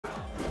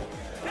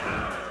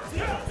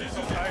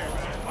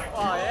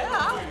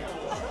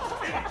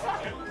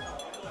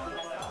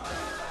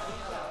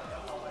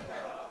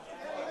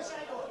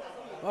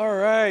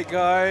Alright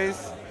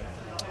guys,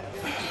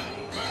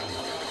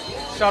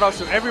 shout out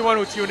to everyone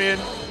who tuned in.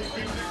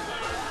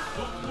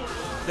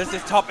 This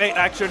is top 8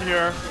 action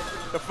here.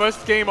 The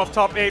first game of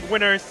top 8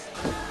 winners.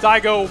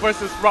 Daigo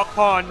versus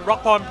Rockpon.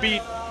 Rockpon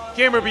beat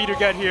Gamerby to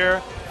get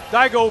here.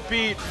 Daigo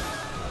beat...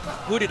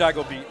 Who did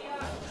Daigo beat?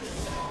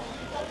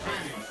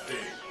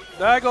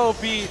 Daigo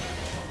beat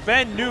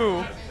Ben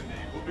New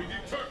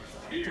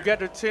to get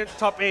the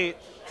top 8.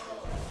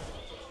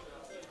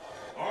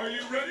 Are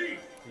you ready?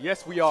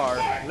 Yes, we are.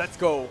 Let's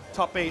go.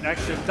 Top 8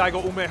 action.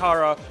 Daigo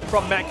Umehara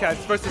from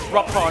Madcats versus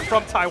Rockpon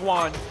from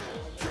Taiwan.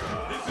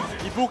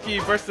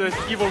 Ibuki versus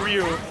Evil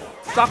Ryu.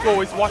 Sako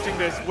is watching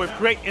this with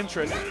great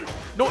interest.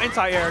 No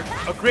anti-air.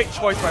 A great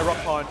choice by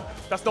Rockpon.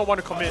 Does not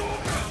want to commit.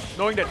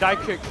 Knowing that die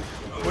kick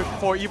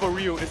for Evil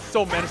Ryu is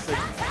so menacing.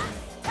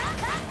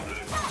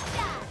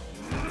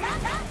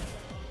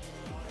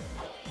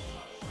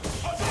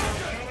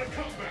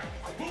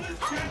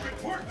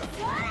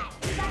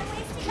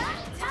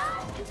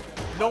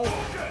 No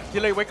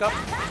delay, wake up.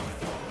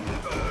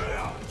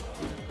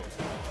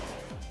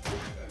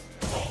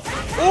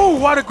 Oh,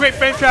 what a great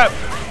frame trap.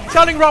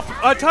 Telling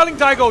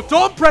Daigo,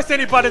 don't press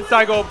any buttons,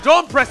 Daigo.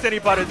 Don't press any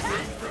buttons.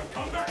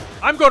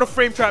 I'm going to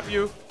frame trap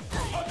you.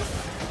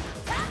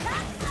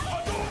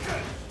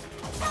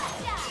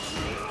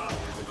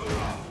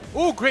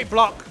 Oh, great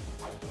block.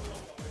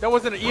 That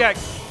wasn't an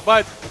EX,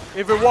 but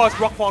if it was,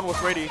 Rockpon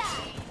was ready.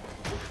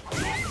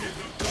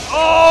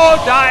 Oh,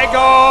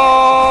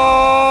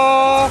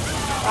 Daigo!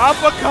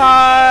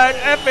 Uppercut!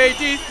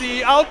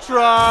 FADC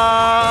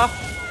Ultra!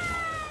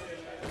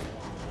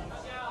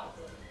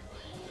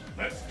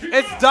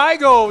 It's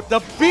Daigo, the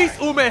Beast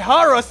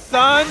Umehara,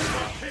 son!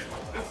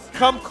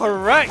 Come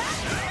correct!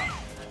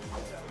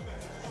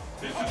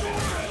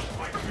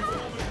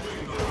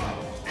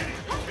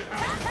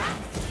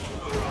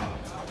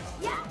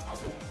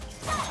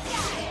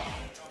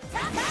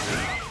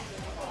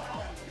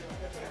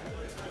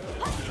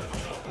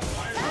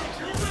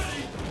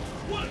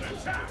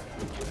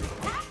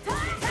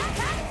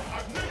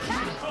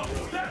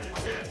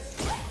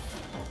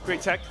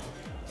 Great tech.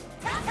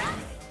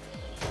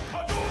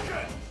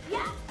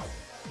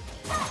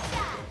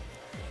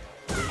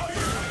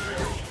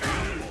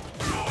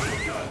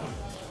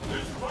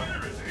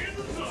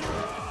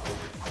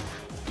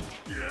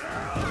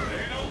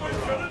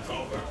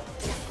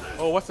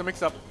 Oh, what's the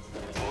mix-up?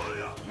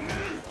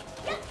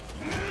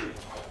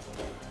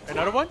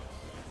 Another one?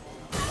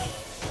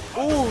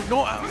 Oh,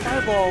 no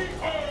fireball.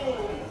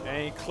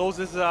 And he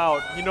closes it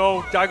out. You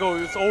know, Daigo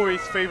is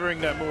always favoring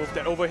that move,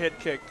 that overhead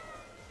kick,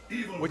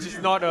 which is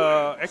not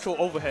an actual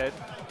overhead.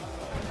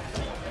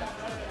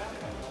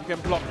 You can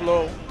block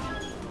low.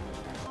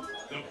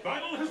 The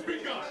battle has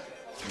begun.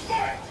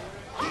 Fight!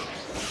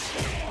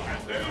 And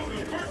there's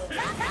the first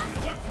hit.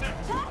 What's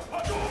next?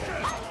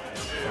 Hadouken!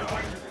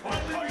 I can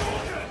finally be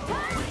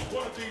which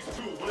one of these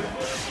two will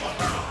emerge?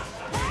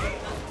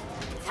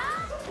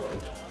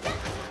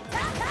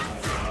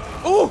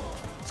 Ooh!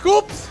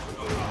 Scoops!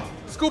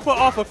 Scoop her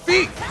off her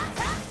feet!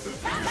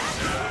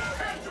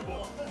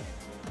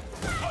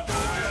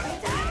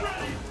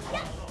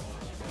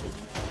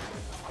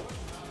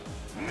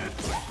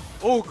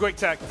 Oh, great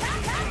tech.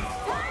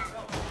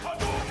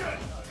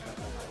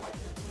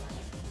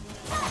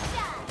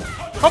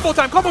 Combo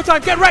time,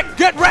 get wrecked,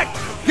 get wrecked,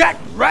 get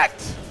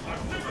wrecked!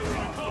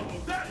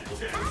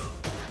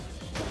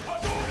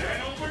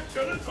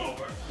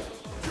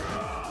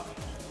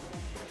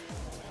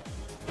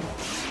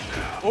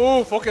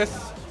 Oh, focus.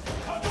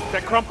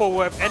 That crumple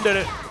would have ended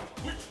it.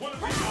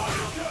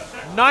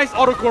 Nice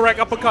autocorrect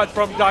uppercut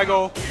from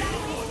Daigo.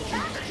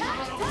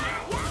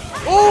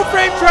 Oh,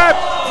 frame trap,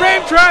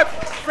 frame trap!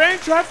 Frame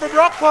trap from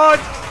Rockpon!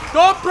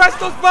 Don't press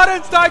those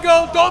buttons,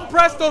 Daigo! Don't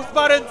press those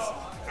buttons!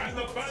 And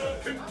the battle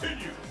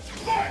continues!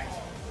 Fight!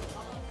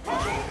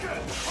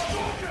 Hadouken!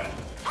 Hadouken!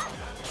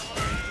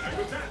 And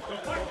with that, the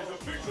fight is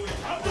officially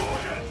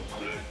Hadouken!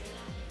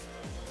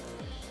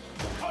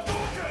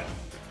 Hadouken!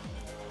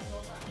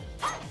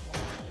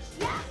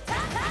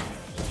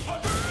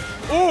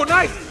 Oh,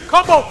 nice!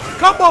 Combo!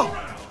 Combo!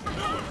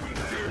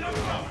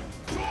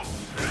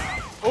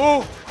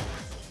 Oh!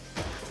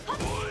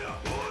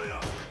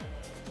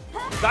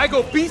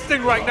 Daigo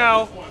beasting right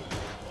now.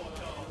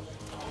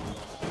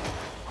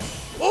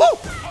 Oh!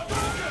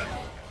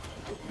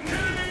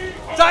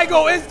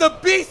 Daigo is the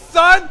beast,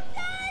 son!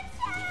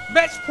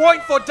 Match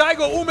point for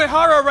Daigo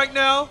Umehara right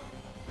now.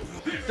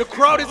 The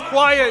crowd is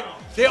quiet.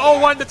 They all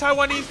want the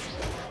Taiwanese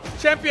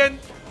champion,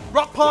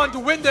 Rockpon, to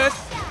win this.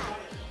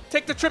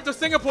 Take the trip to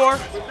Singapore.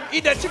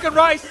 Eat that chicken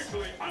rice.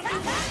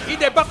 Eat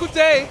that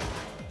bakute.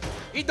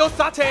 Eat those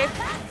satay.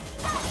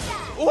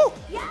 Ooh!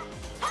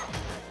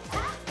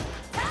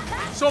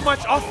 So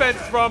much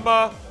offense from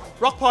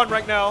Rockpon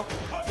right now.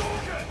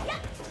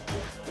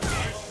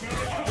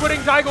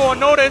 Putting Daigo on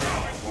notice.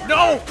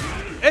 No!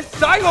 It's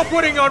Daigo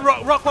putting on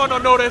Rockpon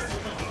on notice.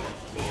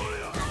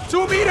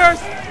 2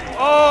 meters!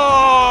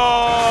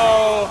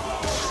 Oh!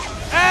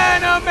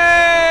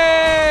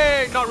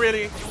 Anime! Not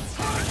really.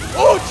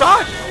 Oh,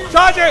 charge!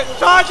 Charge it!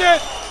 Charge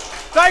it!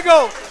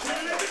 Daigo!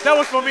 That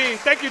was for me.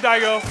 Thank you,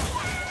 Daigo.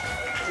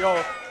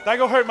 Yo,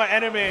 Daigo heard my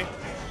anime,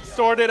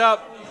 stored it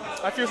up.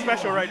 I feel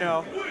special right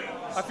now.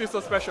 I feel so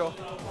special.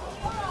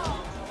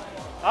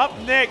 Up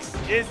next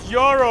is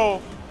Yoro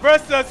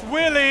versus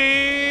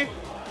Willie.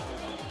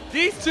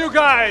 These two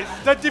guys,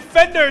 the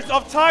defenders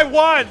of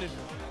Taiwan,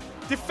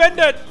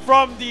 defended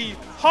from the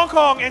Hong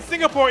Kong and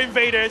Singapore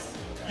invaders.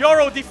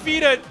 Yoro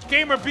defeated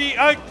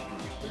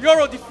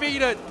Yoro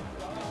defeated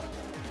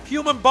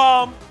Human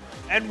Bomb,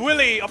 and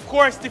Willie, of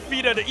course,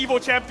 defeated the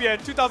Evo champion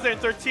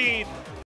 2013